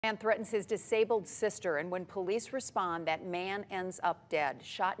Man threatens his disabled sister, and when police respond, that man ends up dead,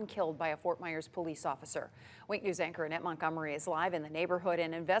 shot and killed by a Fort Myers police officer. Wink News anchor Annette Montgomery is live in the neighborhood,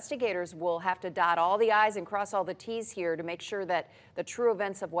 and investigators will have to dot all the I's and cross all the T's here to make sure that the true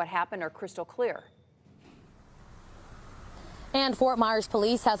events of what happened are crystal clear. And Fort Myers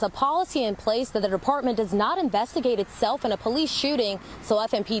Police has a policy in place that the department does not investigate itself in a police shooting, so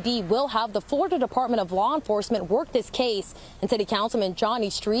FMPD will have the Florida Department of Law Enforcement work this case. And City Councilman Johnny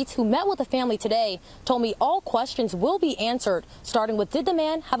Streets, who met with the family today, told me all questions will be answered, starting with did the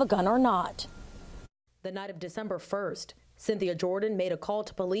man have a gun or not. The night of December 1st, Cynthia Jordan made a call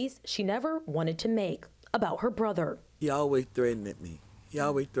to police she never wanted to make about her brother. He always threatened me. He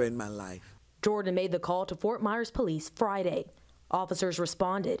always threatened my life. Jordan made the call to Fort Myers Police Friday. Officers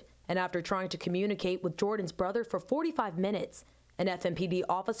responded, and after trying to communicate with Jordan's brother for 45 minutes, an FMPD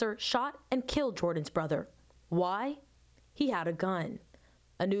officer shot and killed Jordan's brother. Why? He had a gun.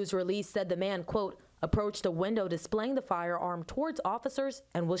 A news release said the man, quote, approached a window displaying the firearm towards officers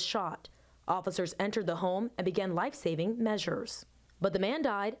and was shot. Officers entered the home and began life-saving measures. But the man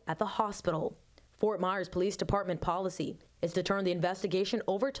died at the hospital. Fort Myers Police Department policy is to turn the investigation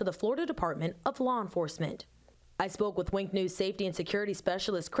over to the Florida Department of Law Enforcement. I spoke with Wink News Safety and Security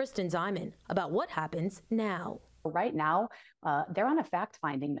Specialist Kristen Ziman about what happens now. Right now, they're on a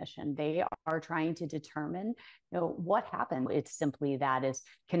fact-finding mission. They are trying to determine, what happened. It's simply that is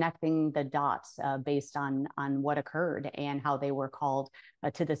connecting the dots based on what occurred and how they were called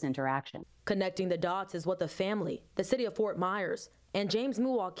to this interaction. Connecting the dots is what the family, the city of Fort Myers, and James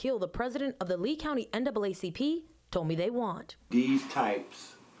Muwakil, the president of the Lee County NAACP, told me they want. These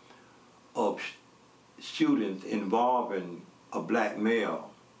types of shootings involving a black male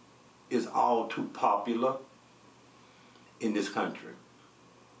is all too popular in this country.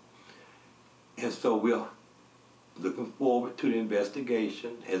 And so we're looking forward to the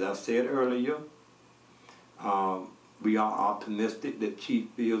investigation. As I said earlier, we are optimistic that Chief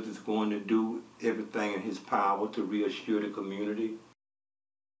Fields is going to do everything in his power to reassure the community.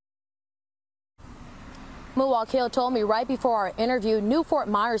 Muwakil told me right before our interview, new Fort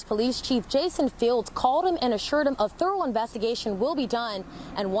Myers Police Chief Jason Fields called him and assured him a thorough investigation will be done.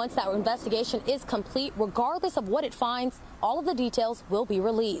 And once that investigation is complete, regardless of what it finds, all of the details will be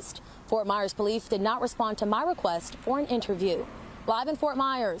released. Fort Myers Police did not respond to my request for an interview. Live in Fort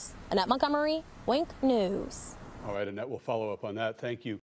Myers, Annette Montgomery, Wink News. All right, Annette, we'll follow up on that. Thank you.